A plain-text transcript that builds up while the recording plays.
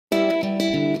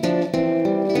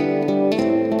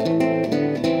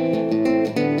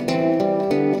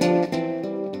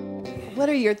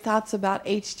your thoughts about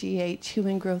HGH,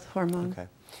 human growth hormone. Okay.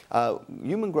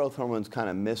 Human growth hormone is kind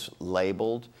of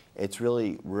mislabeled. It's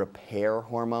really repair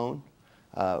hormone.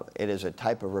 It is a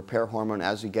type of repair hormone.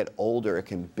 As you get older, it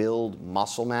can build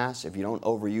muscle mass. If you don't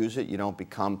overuse it, you don't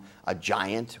become a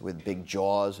giant with big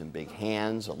jaws and big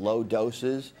hands. Low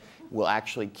doses will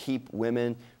actually keep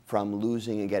women from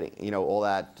losing and getting, all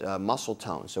that muscle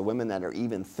tone. So women that are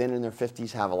even thin in their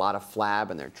 50s have a lot of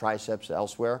flab in their triceps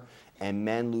elsewhere, and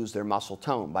men lose their muscle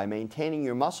tone. By maintaining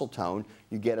your muscle tone,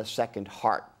 you get a second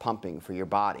heart pumping for your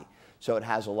body. So it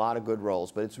has a lot of good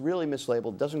roles, but it's really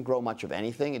mislabeled. It doesn't grow much of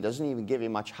anything. It doesn't even give you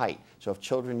much height. So if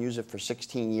children use it for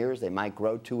 16 years, they might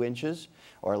grow 2 inches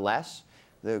or less.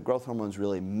 The growth hormone is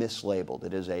really mislabeled.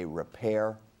 It is a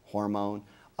repair hormone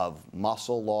of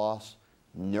muscle loss,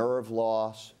 nerve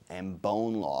loss, and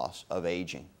bone loss of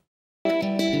aging.